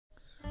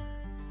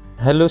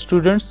Hello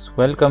students,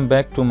 welcome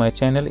back to my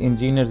channel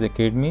Engineers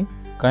Academy.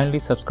 Kindly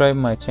subscribe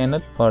my channel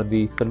for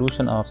the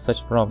solution of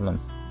such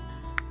problems.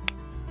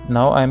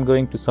 Now I am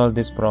going to solve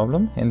this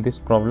problem. In this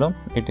problem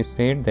it is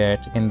said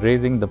that in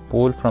raising the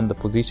pole from the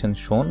position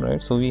shown,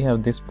 right? So we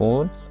have this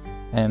pole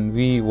and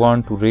we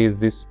want to raise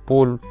this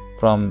pole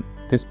from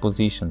this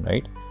position,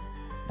 right?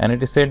 And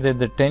it is said that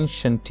the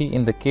tension T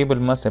in the cable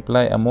must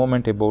apply a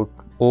moment about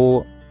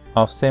O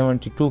of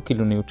 72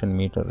 kilonewton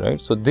meter,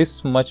 right? So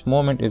this much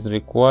moment is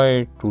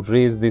required to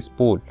raise this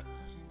pole,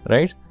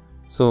 right?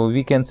 So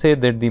we can say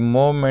that the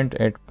moment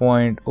at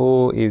point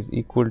O is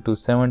equal to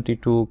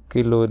 72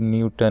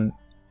 kilonewton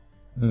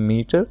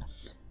meter,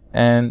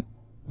 and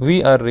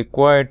we are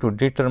required to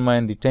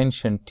determine the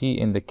tension T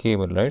in the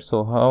cable, right?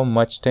 So how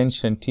much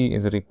tension T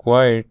is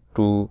required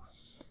to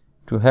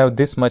have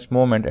this much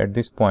moment at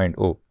this point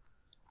O.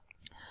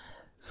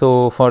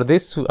 So for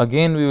this,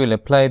 again we will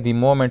apply the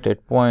moment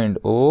at point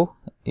O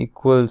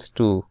equals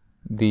to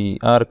the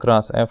R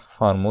cross F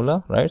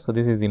formula, right? So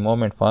this is the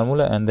moment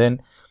formula, and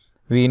then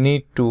we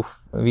need to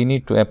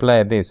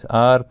apply this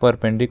R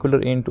perpendicular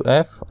into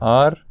F,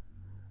 R,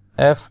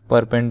 F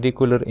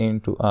perpendicular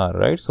into R,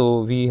 right?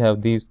 So we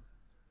have these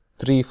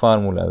three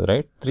formulas,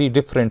 right? Three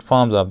different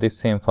forms of this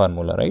same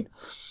formula, right?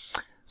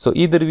 So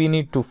either we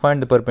need to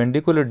find the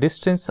perpendicular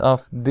distance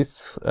of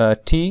this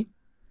T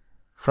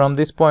from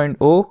this point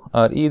O,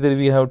 or either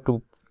we have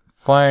to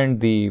find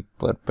the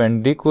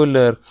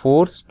perpendicular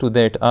force to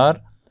that R,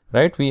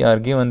 right? We are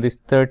given this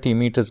 30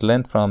 meters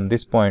length from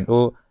this point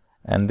O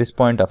and this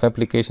point of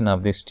application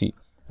of this T,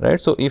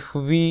 right? So if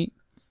we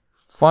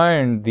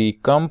find the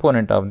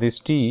component of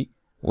this T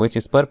which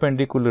is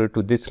perpendicular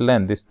to this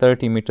length, this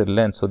 30 meter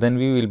length, so then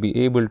we will be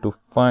able to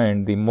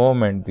find the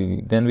moment,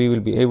 then we will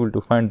be able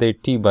to find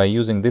that T by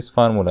using this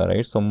formula,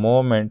 right? So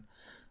moment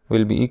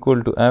will be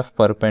equal to F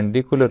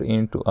perpendicular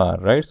into R,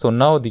 right? So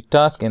now the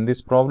task in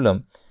this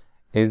problem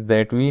is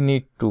that we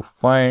need to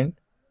find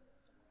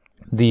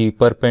the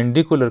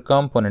perpendicular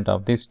component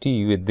of this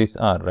T with this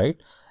R, right?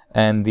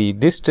 And the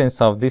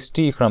distance of this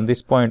T from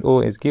this point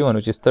O is given,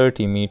 which is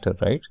 30 meter,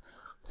 right?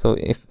 So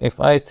if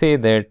I say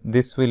that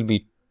this will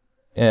be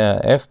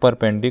F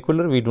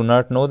perpendicular, we do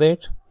not know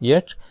that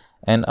yet,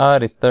 and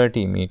R is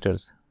 30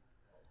 meters.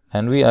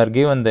 And we are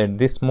given that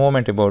this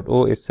moment about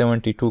O is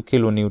 72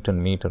 kilonewton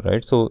meter,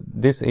 right? So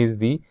this is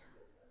the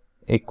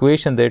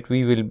equation that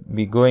we will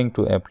be going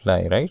to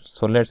apply, right?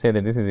 So let's say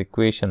that this is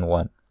equation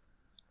 1.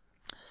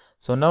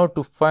 So now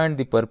to find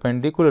the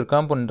perpendicular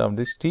component of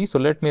this T, so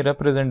let me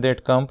represent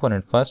that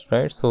component first,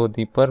 right? So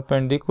the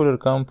perpendicular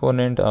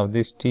component of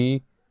this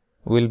T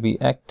will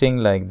be acting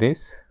like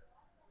this,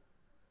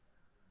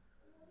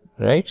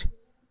 right?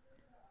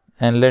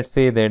 And let's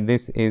say that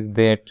this is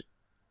that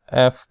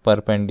F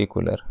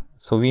perpendicular.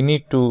 So we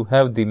need to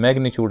have the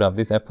magnitude of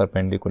this F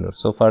perpendicular.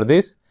 So for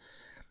this,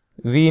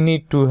 we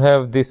need to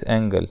have this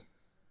angle,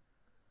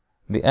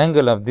 the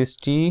angle of this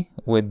T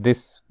with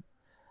this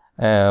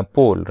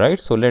pole,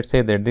 right? So let's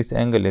say that this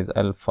angle is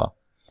alpha,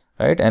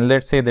 right? And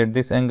let's say that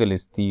this angle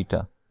is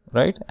theta,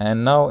 right?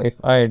 And now if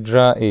I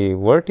draw a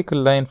vertical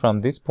line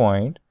from this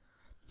point,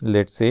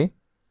 let's say,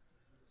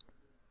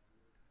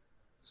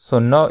 so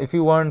now if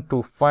you want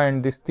to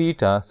find this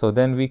theta, so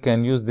then we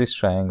can use this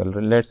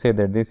triangle. Let's say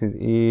that this is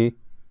A,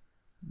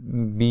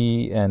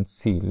 B and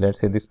C.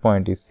 Let's say this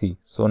point is C.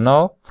 So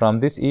now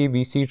from this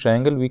ABC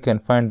triangle we can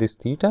find this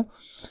theta,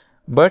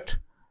 but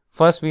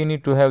first we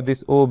need to have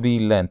this OB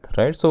length,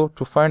 right? So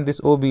to find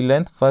this OB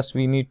length, first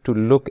we need to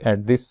look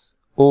at this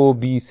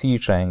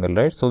OBC triangle,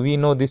 right? So we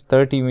know this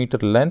 30 meter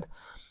length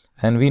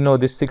and we know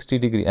this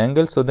 60-degree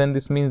angle. So then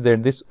this means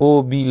that this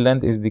OB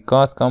length is the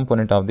cos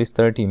component of this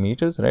 30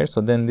 meters, right? So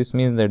then this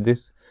means that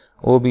this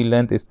OB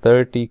length is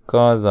 30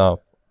 cos of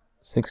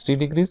 60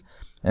 degrees.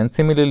 And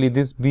similarly,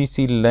 this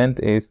BC length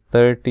is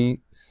 30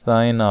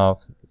 sine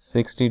of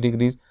 60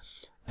 degrees.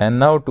 And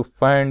now to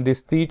find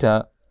this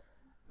theta,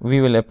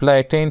 we will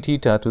apply tan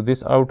theta to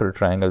this outer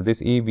triangle,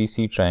 this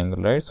ABC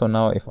triangle, right? So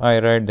now if I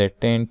write that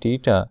tan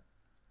theta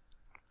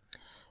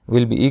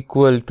will be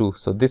equal to,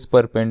 so this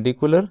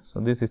perpendicular,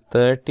 so this is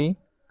 30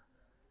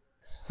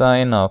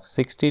 sine of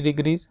 60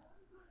 degrees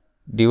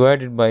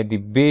divided by the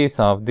base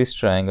of this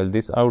triangle,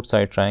 this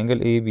outside triangle,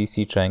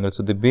 ABC triangle.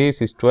 So the base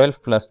is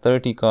 12 plus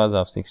 30 cos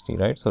of 60,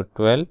 right? So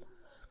 12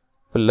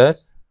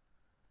 plus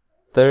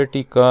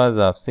 30 cos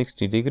of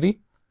 60 degree,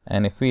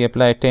 and if we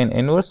apply tan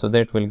inverse, so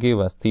that will give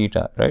us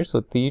theta, right?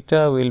 So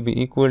theta will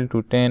be equal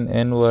to tan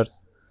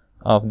inverse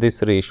of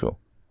this ratio.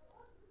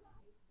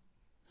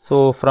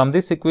 So from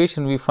this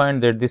equation we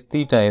find that this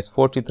theta is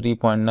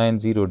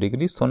 43.90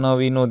 degrees. So now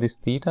we know this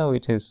theta,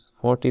 which is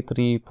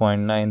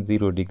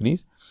 43.90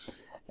 degrees.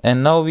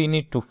 And now we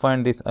need to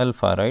find this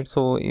alpha, right?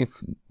 So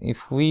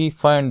if we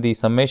find the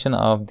summation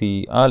of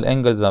the all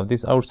angles of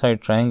this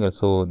outside triangle,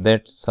 so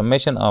that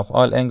summation of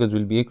all angles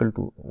will be equal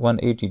to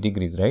 180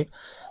 degrees, right?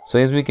 So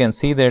as we can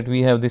see that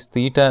we have this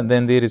theta,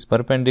 then there is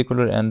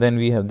perpendicular, and then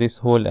we have this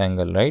whole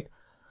angle, right?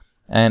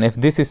 And if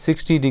this is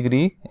 60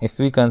 degree, if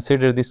we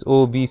consider this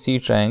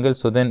OBC triangle,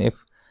 so then if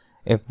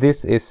If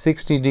this is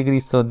 60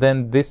 degrees, so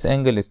then this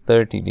angle is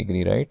 30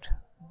 degree, right?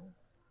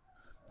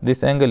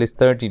 This angle is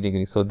 30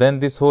 degrees. So then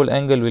this whole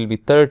angle will be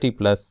 30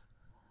 plus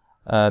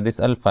this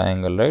alpha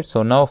angle, right?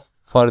 So now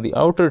for the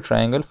outer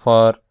triangle,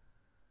 for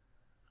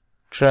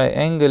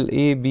triangle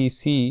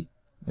ABC,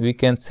 we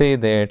can say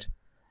that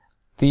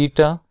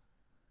theta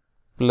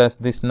plus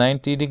this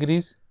 90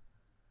 degrees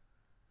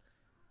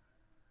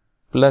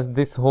plus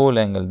this whole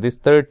angle, this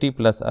 30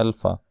 plus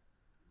alpha,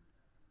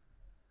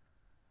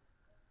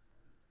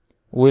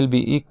 will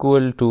be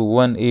equal to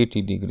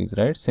 180 degrees,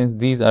 right? Since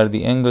these are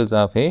the angles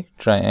of a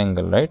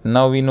triangle, right?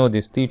 Now we know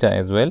this theta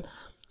as well.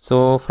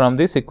 So from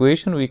this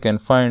equation we can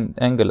find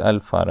angle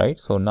alpha, right?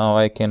 So now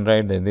I can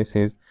write that this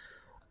is,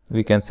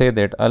 we can say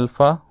that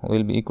alpha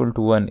will be equal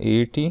to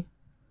 180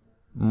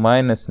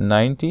 minus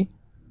 90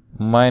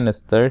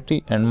 minus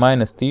 30 and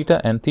minus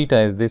theta, and theta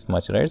is this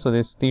much, right? So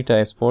this theta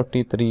is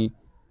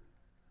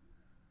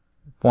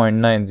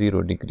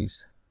 43.90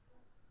 degrees.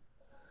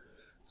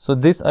 So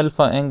this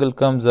alpha angle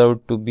comes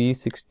out to be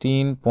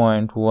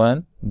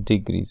 16.1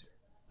 degrees,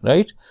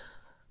 right?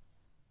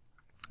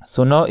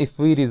 So now if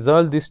we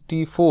resolve this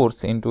T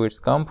force into its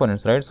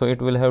components, right? So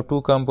it will have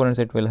two components.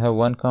 It will have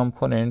one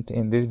component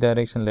in this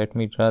direction. Let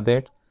me draw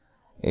that.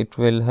 It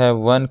will have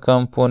one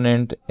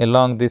component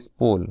along this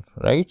pole,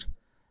 right?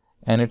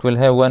 And it will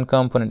have one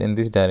component in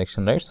this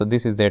direction, right? So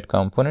this is that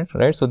component,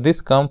 right? So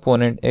this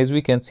component, as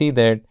we can see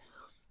that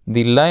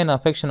the line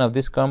of action of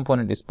this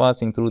component is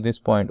passing through this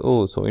point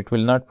O, so it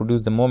will not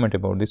produce the moment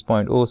about this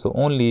point O. So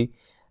only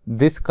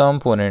this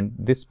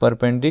component, this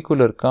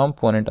perpendicular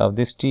component of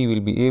this T, will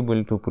be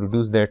able to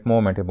produce that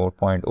moment about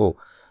point O.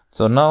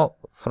 So now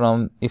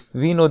from, if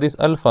we know this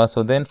alpha,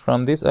 so then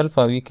from this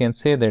alpha we can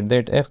say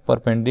that F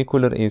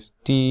perpendicular is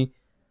T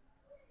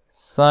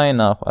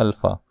sine of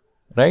alpha,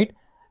 right?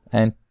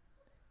 And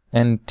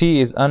T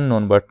is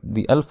unknown, but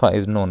the alpha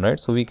is known, right?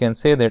 So we can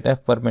say that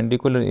F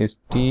perpendicular is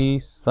T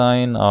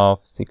sine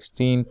of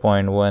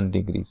 16.1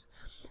 degrees,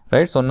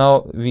 right? So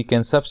now we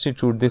can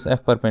substitute this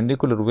F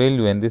perpendicular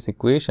value in this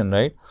equation,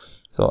 right?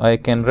 So I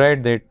can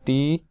write that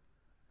T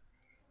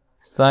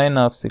sine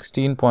of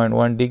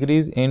 16.1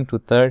 degrees into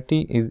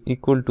 30 is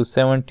equal to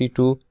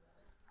 72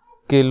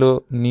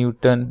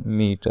 kilonewton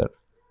meter,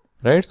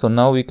 right? So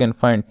now we can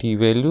find T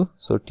value.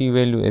 So T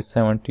value is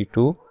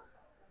 72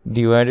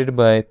 divided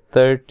by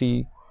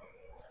 30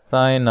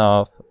 sine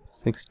of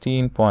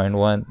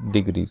 16.1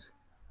 degrees.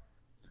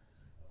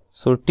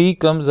 So T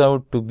comes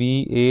out to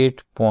be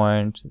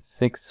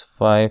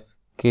 8.65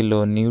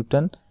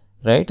 kilonewton,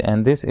 right?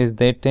 And this is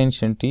the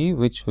tension T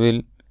which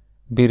will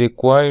be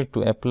required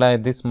to apply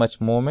this much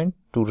moment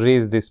to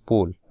raise this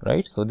pole,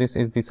 right? So this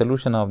is the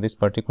solution of this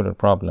particular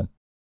problem.